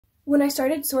When I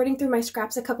started sorting through my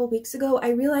scraps a couple weeks ago, I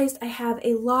realized I have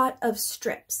a lot of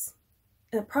strips.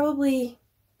 Probably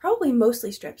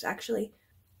mostly strips, actually.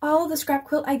 All of the scrap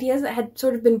quilt ideas that had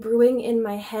sort of been brewing in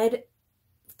my head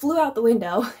flew out the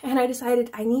window, and I decided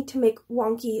I need to make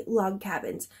wonky log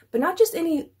cabins. But not just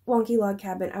any wonky log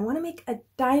cabin. I want to make a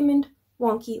diamond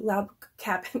wonky log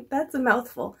cabin. That's a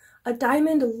mouthful. A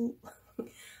diamond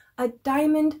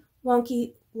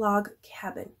wonky log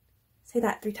cabin. Say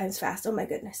that 3 times fast. Oh my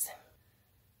goodness.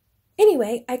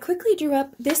 Anyway, I quickly drew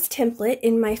up this template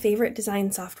in my favorite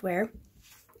design software.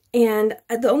 And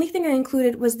the only thing I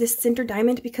included was this center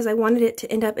diamond because I wanted it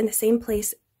to end up in the same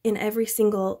place in every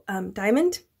single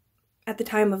diamond at the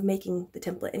time of making the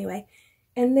template anyway.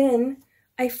 And then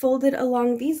I folded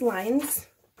along these lines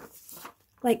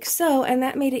like so, and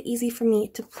that made it easy for me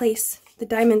to place the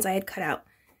diamonds I had cut out.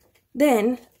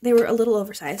 Then they were a little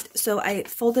oversized, so I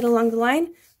folded along the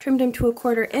line, trimmed them to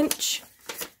 1/4 inch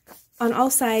on all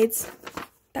sides.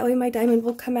 That way my diamond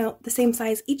will come out the same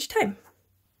size each time.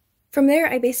 From there,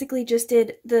 I basically just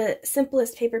did the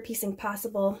simplest paper piecing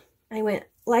possible. I went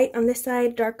light on this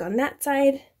side, dark on that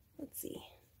side. Let's see.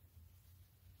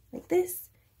 Like this.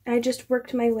 And I just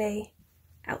worked my way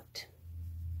out.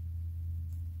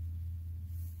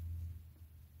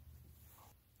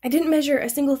 I didn't measure a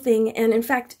single thing, and in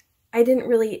fact, I didn't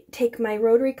really take my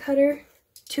rotary cutter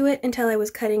to it until I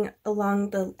was cutting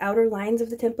along the outer lines of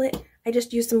the template. I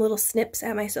just used some little snips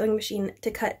at my sewing machine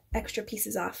to cut extra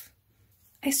pieces off.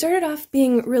 I started off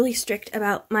being really strict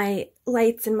about my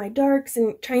lights and my darks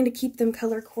and trying to keep them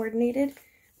color coordinated,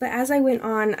 but as I went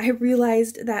on, I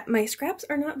realized that my scraps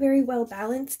are not very well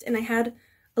balanced, and I had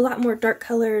a lot more dark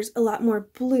colors, a lot more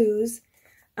blues,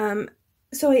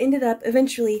 so I ended up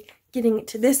eventually getting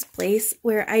to this place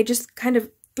where I just kind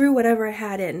of threw whatever I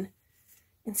had in.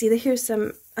 And see, here's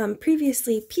some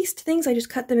previously pieced things. I just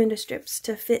cut them into strips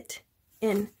to fit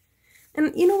in.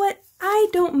 And you know what? I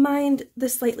don't mind the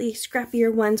slightly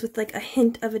scrappier ones with like a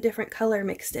hint of a different color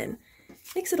mixed in.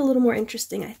 Makes it a little more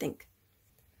interesting, I think.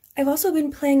 I've also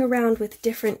been playing around with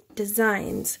different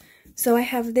designs. So I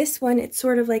have this one. It's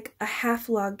sort of like a half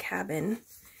log cabin.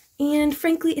 And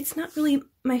frankly, it's not really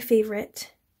my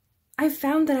favorite. I've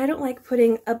found that I don't like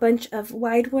putting a bunch of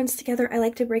wide ones together. I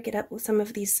like to break it up with some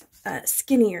of these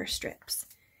skinnier strips.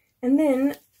 And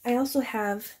then I also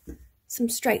have some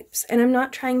stripes, and I'm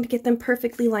not trying to get them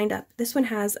perfectly lined up. This one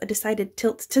has a decided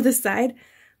tilt to the side,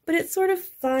 but it's sort of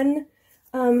fun,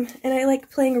 and I like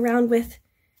playing around with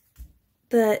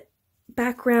the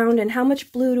background and how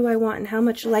much blue do I want and how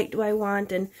much light do I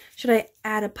want, and should I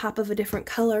add a pop of a different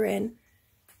color in.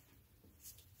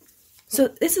 So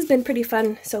this has been pretty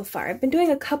fun so far. I've been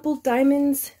doing a couple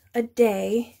diamonds a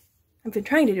day. I've been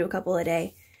trying to do a couple a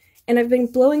day, and I've been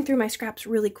blowing through my scraps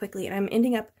really quickly, and I'm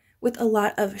ending up with a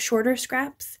lot of shorter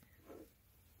scraps,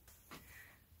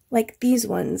 like these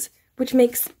ones, which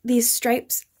makes these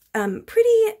stripes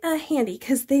pretty handy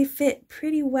because they fit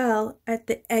pretty well at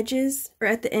the edges or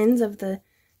at the ends of the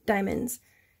diamonds.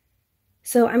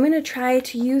 So I'm going to try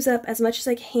to use up as much as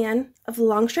I can of the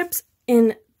long strips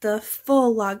in the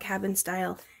full log cabin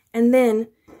style, and then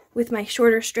with my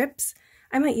shorter strips,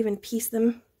 I might even piece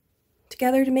them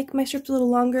together to make my strips a little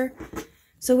longer.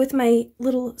 So with my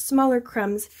little smaller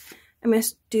crumbs, I'm going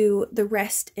to do the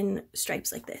rest in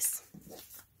stripes like this.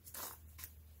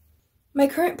 My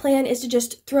current plan is to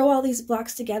just throw all these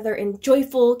blocks together in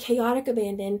joyful, chaotic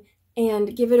abandon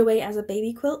and give it away as a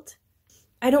baby quilt.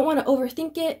 I don't want to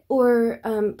overthink it or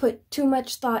put too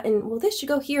much thought in, well, this should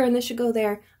go here and this should go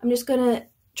there. I'm just going to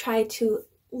try to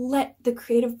let the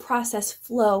creative process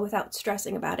flow without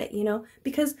stressing about it, you know?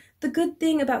 Because the good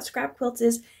thing about scrap quilts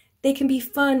is they can be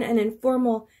fun and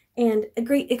informal and a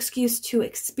great excuse to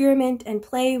experiment and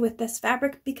play with this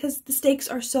fabric because the stakes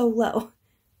are so low.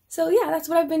 So yeah, that's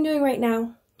what I've been doing right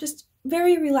now. Just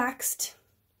very relaxed,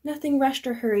 nothing rushed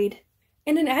or hurried.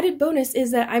 And an added bonus is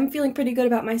that I'm feeling pretty good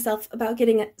about myself about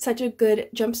getting such a good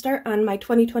jump start on my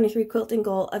 2023 quilting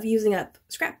goal of using up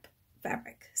scrap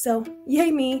fabric. So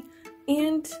yay me.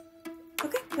 And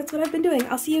okay, that's what I've been doing.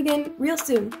 I'll see you again real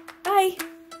soon. Bye!